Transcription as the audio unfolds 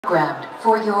Programmed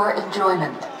for your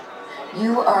enjoyment.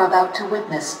 You are about to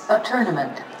witness a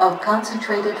tournament of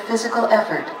concentrated physical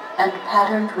effort and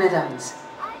patterned rhythms.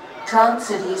 Tron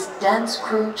City's Dance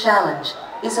Crew Challenge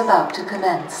is about to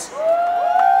commence.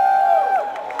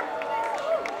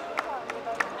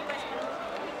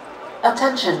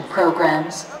 Attention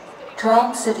programs.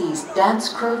 Tron City's Dance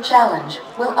Crew Challenge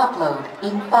will upload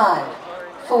in 5,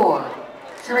 4,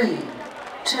 3,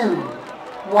 2,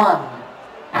 1.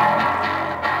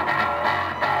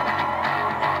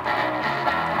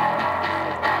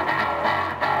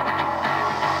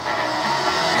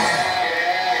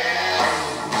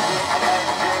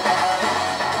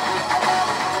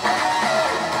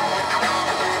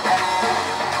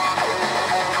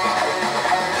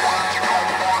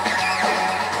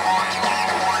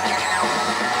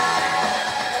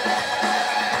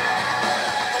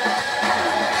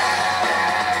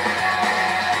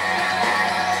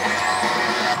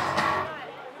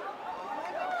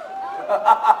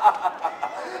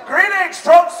 Greetings,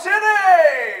 Tron City!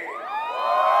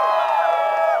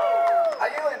 Are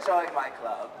you enjoying my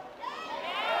club?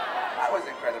 That was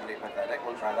incredibly pathetic.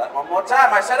 We'll try that one more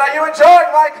time. I said, are you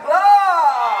enjoying my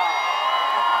club?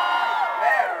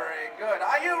 Very good.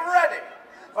 Are you ready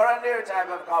for a new type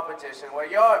of competition where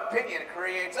your opinion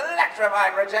creates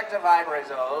electrifying, rejectifying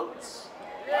results?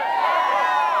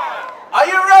 Are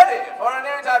you ready for a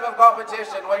new type of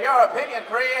competition where your opinion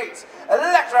creates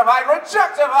electrifying,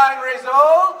 rejectifying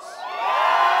results?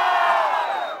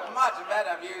 Much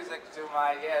better music to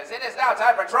my ears. It is now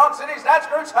time for Tron City's Dance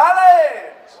Crew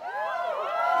Challenge!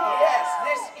 Yes,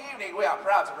 this evening we are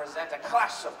proud to present a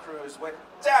clash of crews with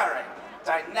daring,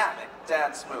 dynamic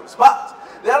dance moves. But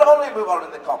they'll only move on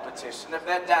in the competition if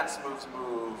their dance moves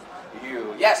move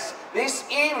you. Yes, this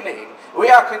evening we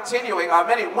are continuing our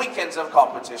many weekends of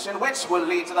competition, which will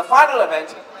lead to the final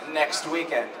event next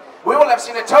weekend. We will have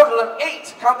seen a total of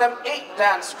 8, count them, 8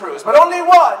 dance crews, but only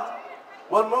one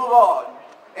will move on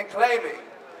in claiming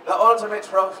the ultimate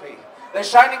trophy, the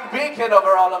shining beacon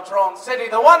over all of Tron City,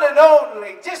 the one and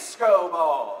only Disco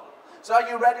Ball. So are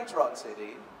you ready, Tron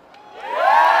City? Yeah!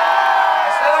 I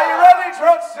said, are you ready,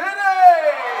 Tron City?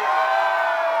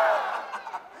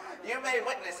 You may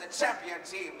witness a champion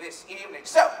team this evening.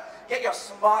 So, get your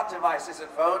smart devices and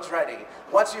phones ready.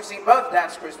 Once you've seen both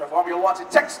dance crews perform, you'll want to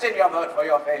text in your vote for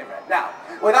your favorite. Now,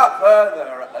 without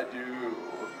further ado,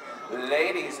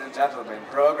 ladies and gentlemen,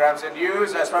 programs and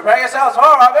users, prepare yourselves for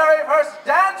our very first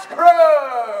dance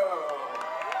crew!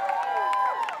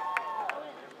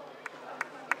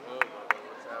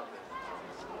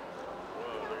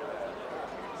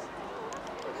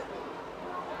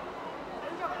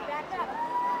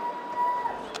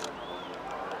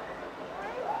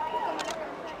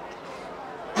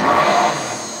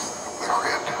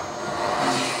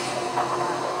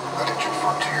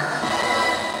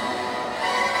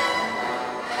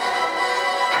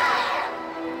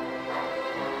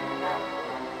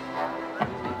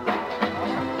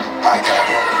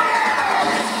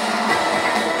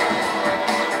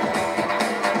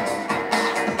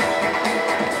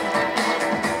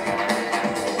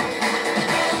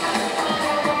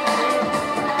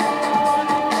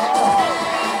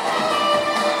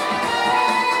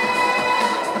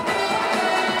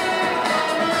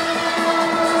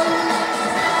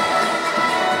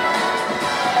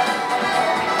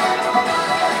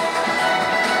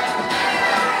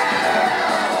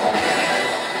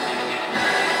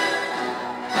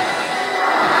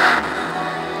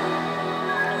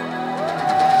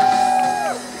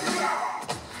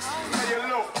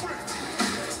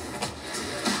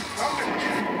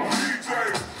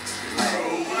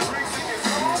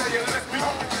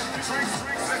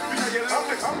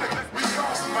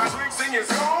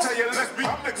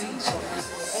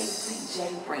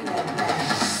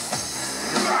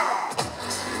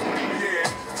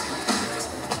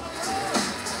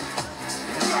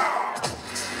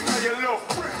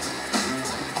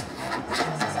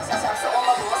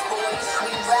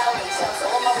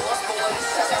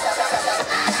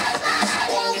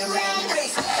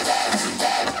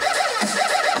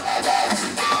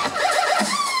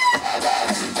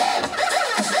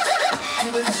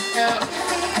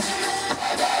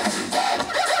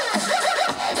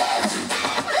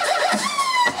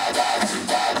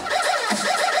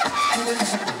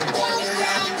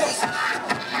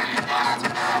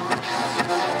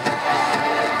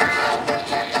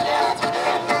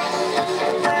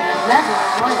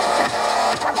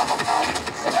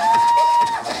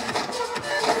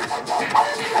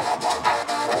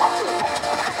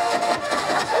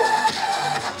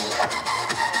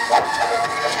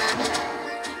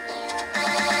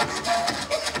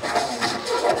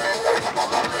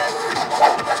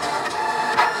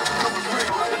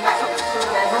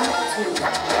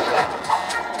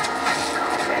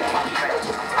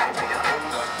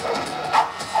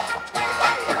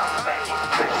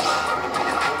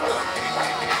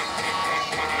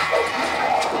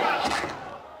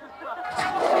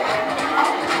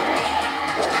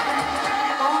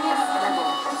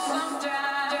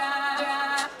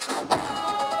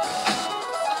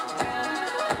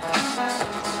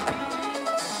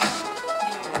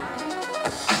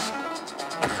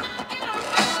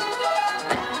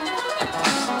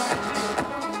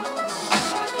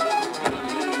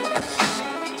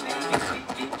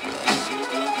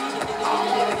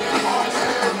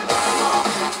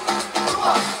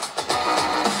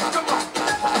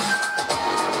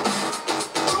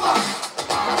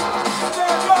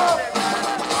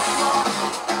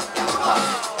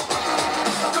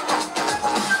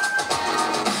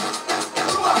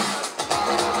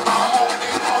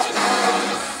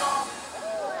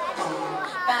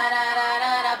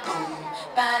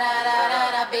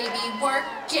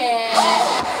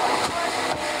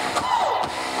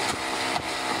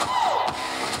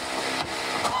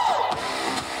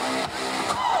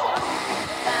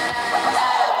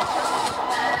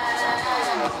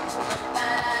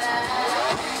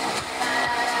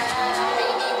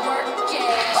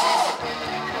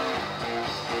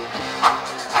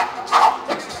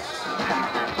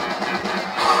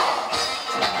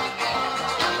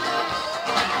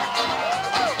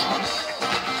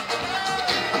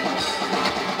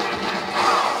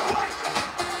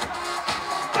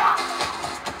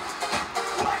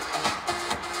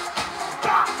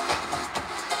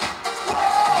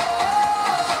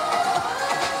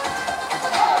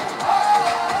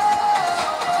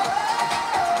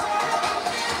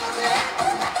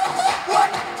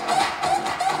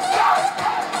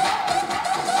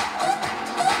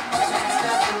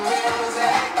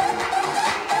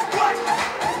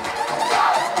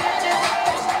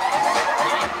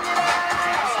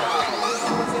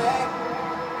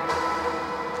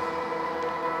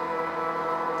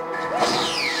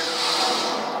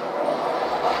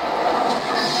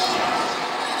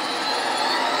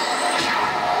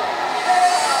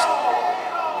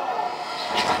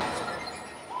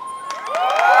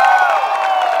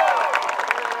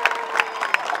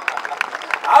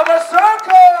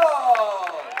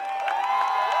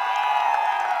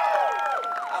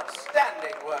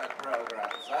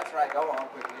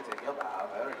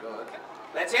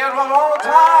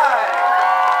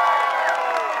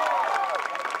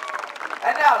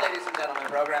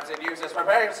 programs and users,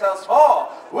 prepare yourselves for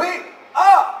We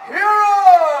Are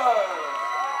Heroes!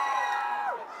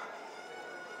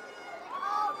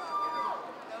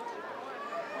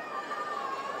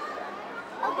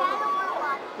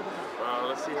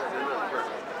 Let's see what they look first.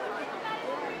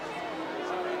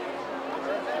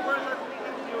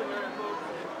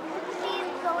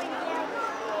 She's going down.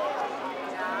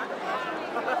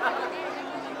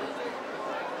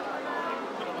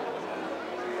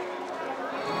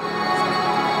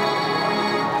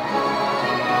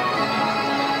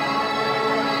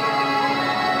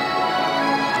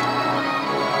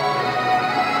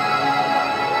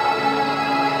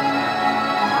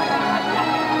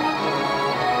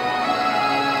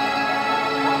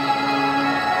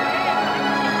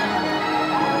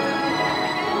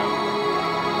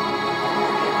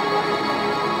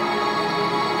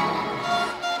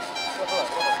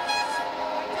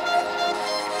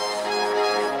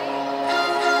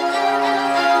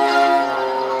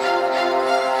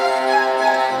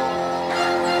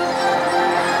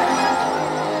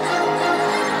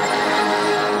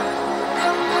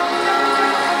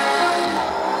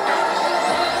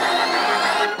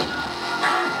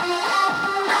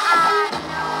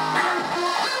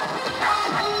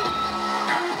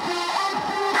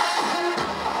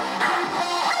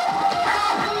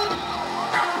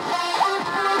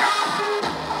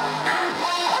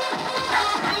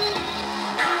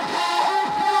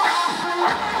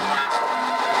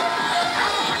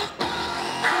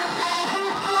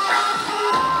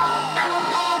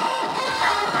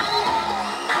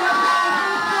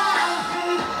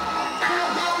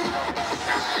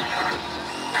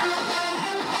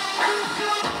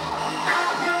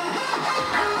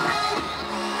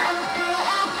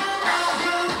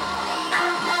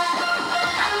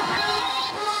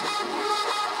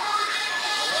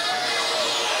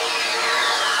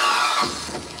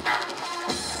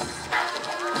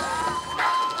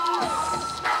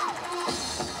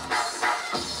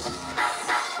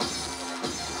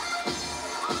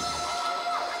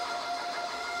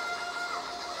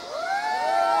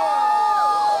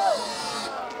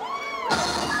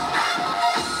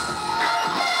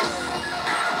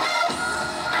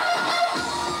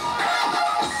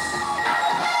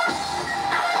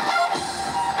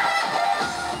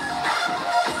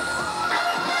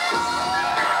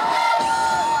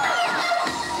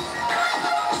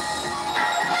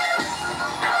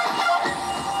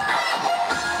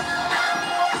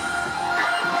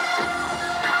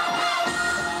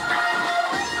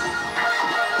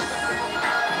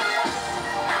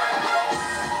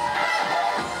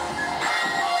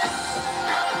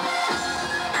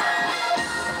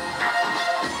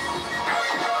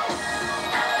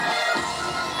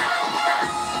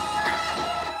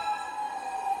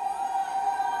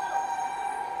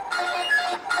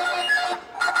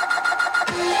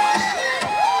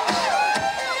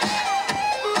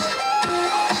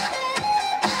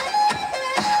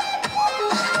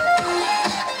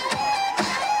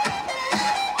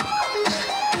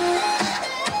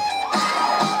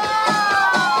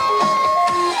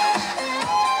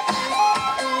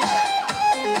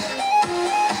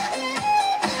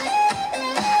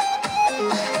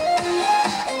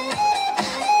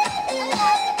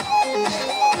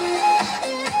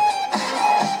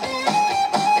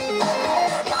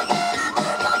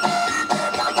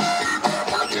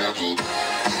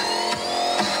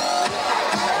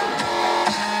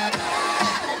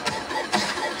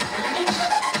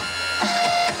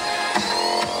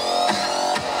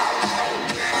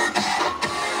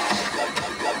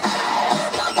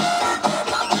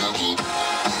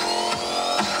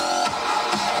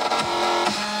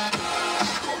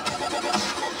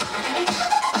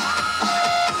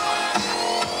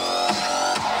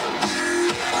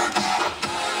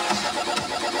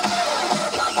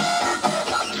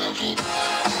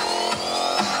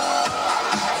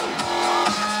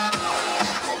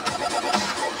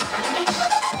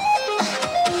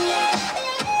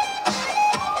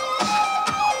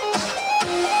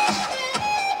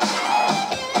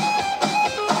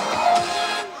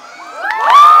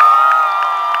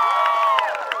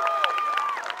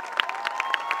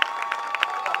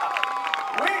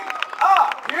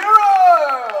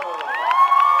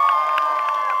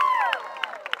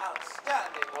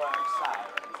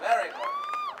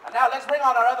 bring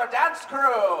on our other dance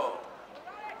crew.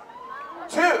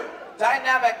 2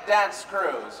 dynamic dance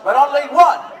crews, but only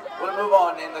one will move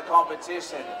on in the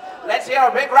competition. Let's hear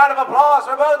a big round of applause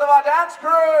for both of our dance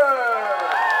crews.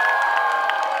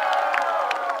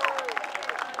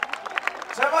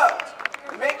 To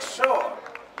vote, make sure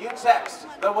you text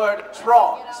the word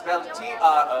Tron, spelled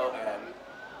T-R-O-N,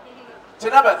 to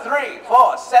number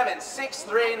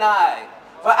 347639.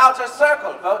 For Outer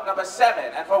Circle, vote number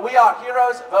 7. And for We Are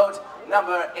Heroes, vote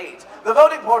number 8. The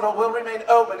voting portal will remain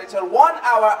open until 1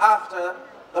 hour after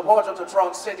the portal to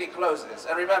Tron City closes.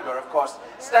 And remember, of course,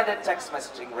 standard text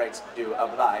messaging rates do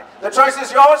apply. The choice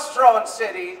is yours, Tron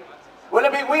City. Will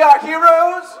it be We Are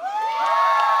Heroes?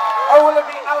 Or will it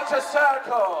be Outer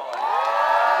Circle?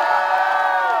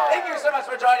 Thank you so much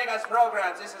for joining us,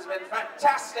 programs. This has been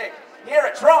fantastic here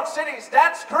at Tron City's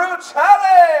Dance Crew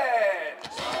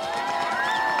Challenge!